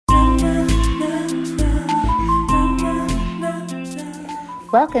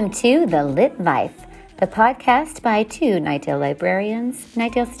Welcome to The Lit Life, the podcast by two Nightdale librarians,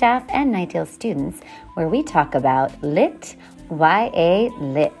 Nightdale staff, and Nightdale students, where we talk about lit, YA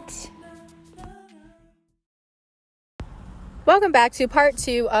lit. Welcome back to part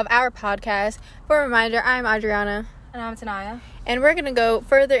 2 of our podcast. For a reminder, I'm Ahdrianna. And I'm Taniyah. And we're going to go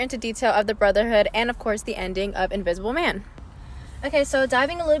further into detail of the Brotherhood and, of course, the ending of Invisible Man. Okay, so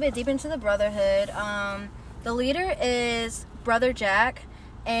diving a little bit deep into the Brotherhood, the leader is Brother Jack.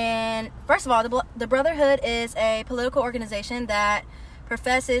 And first of all, the Brotherhood is a political organization that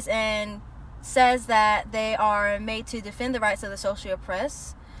professes and says that they are made to defend the rights of the socially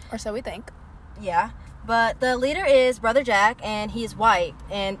oppressed. Or so we think. Yeah. But the leader is Brother Jack, and he is white.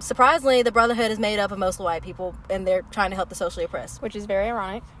 And surprisingly, the Brotherhood is made up of mostly white people, and they're trying to help the socially oppressed. Which is very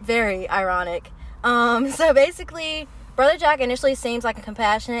ironic. Very ironic. So basically, Brother Jack initially seems like a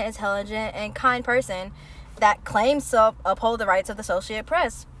compassionate, intelligent, and kind person that claims to uphold the rights of the socially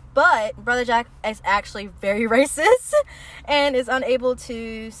oppressed. But Brother Jack is actually very racist and is unable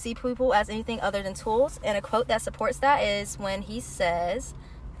to see people as anything other than tools. And a quote that supports that is when he says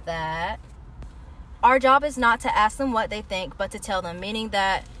that our job is not to ask them what they think, but to tell them, meaning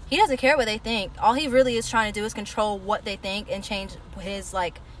that he doesn't care what they think. All he really is trying to do is control what they think and change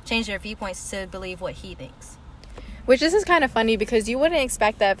their viewpoints to believe what he thinks. Which this is kind of funny because you wouldn't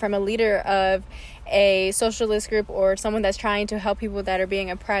expect that from a leader of a socialist group or someone that's trying to help people that are being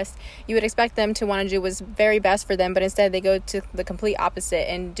oppressed. You would expect them to want to do what's very best for them, but instead they go to the complete opposite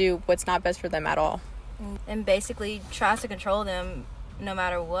and do what's not best for them at all. And basically tries to control them no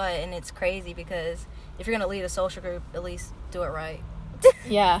matter what. And it's crazy because if you're going to lead a social group, at least do it right.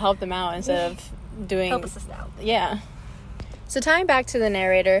 Yeah, help them out instead of doing... Help us out. Yeah. So tying back to the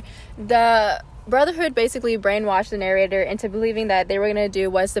narrator, the Brotherhood basically brainwashed the narrator into believing that they were going to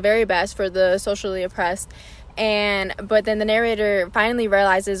do what's the very best for the socially oppressed. But then the narrator finally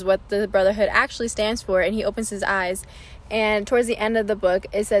realizes what the Brotherhood actually stands for, and he opens his eyes. And towards the end of the book,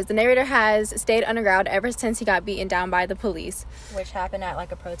 it says the narrator has stayed underground ever since he got beaten down by the police. Which happened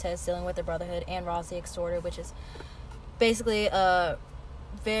at a protest dealing with the Brotherhood and Roz the Extorter, which is basically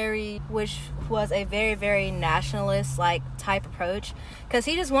which was a very, very nationalist type approach, because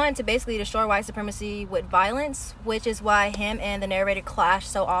he just wanted to basically destroy white supremacy with violence, which is why him and the narrator clash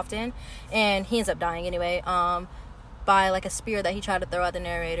so often, and he ends up dying anyway, by a spear that he tried to throw at the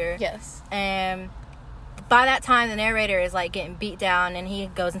narrator. Yes. And by that time the narrator is getting beat down, and he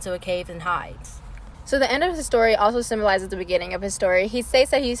goes into a cave and hides. So the end of his story also symbolizes the beginning of his story. He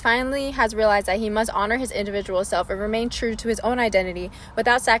states that he finally has realized that he must honor his individual self and remain true to his own identity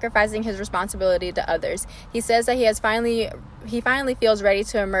without sacrificing his responsibility to others. He says that he finally feels ready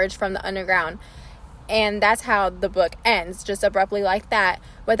to emerge from the underground. And that's how the book ends, just abruptly like that,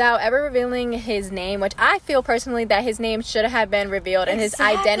 without ever revealing his name, which I feel personally that his name should have been revealed and his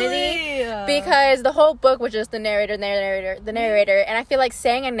identity, because the whole book was just the narrator, and I feel like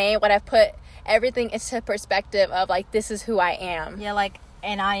saying a name would have put everything into perspective of this is who I am. Yeah,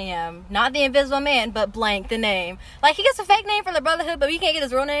 and I am not the Invisible Man, but blank the name. He gets a fake name from the Brotherhood, but he can't get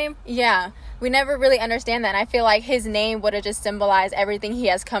his real name. Yeah, we never really understand that, and I feel like his name would have just symbolized everything he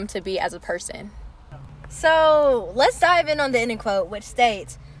has come to be as a person. So let's dive in on the ending quote, which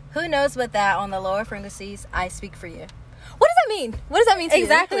states, "Who knows but that on the lower frequencies I speak for you." What does that mean? What does that mean to you?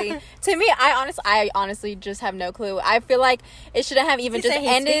 Exactly. To me, I honestly just have no clue. I feel like it shouldn't have even just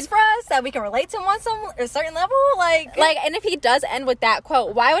ended. He speaks for us, that we can relate to him on a certain level, and if he does end with that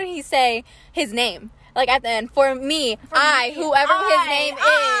quote, why wouldn't he say his name? At the end, whoever his name is,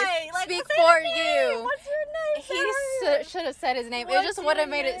 speak for you. What's your name? He should have said his name. It just would have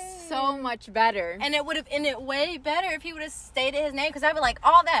made it so much better. And it would have ended way better if he would have stated his name, because I'd be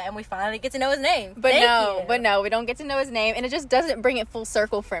all that, and we finally get to know his name. But no, we don't get to know his name, and it just doesn't bring it full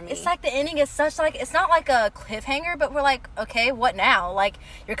circle for me. It's the ending is such it's not a cliffhanger, but we're okay, what now?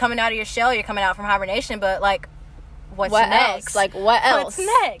 You're coming out of your shell, you're coming out from hibernation, but what's next? What else?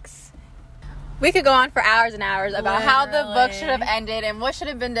 What's next? We could go on for hours and hours about how the book should have ended and what should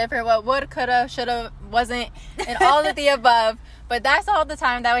have been different, what would, could have, should have, wasn't, and all of the above. But that's all the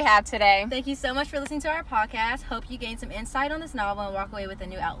time that we have today. Thank you so much for listening to our podcast. Hope you gained some insight on this novel and walk away with a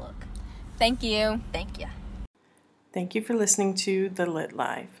new outlook. Thank you. Thank you. Thank you for listening to The Lit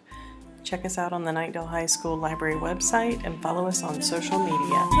Life. Check us out on the Nightdale High School Library website and follow us on social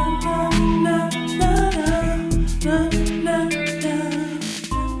media.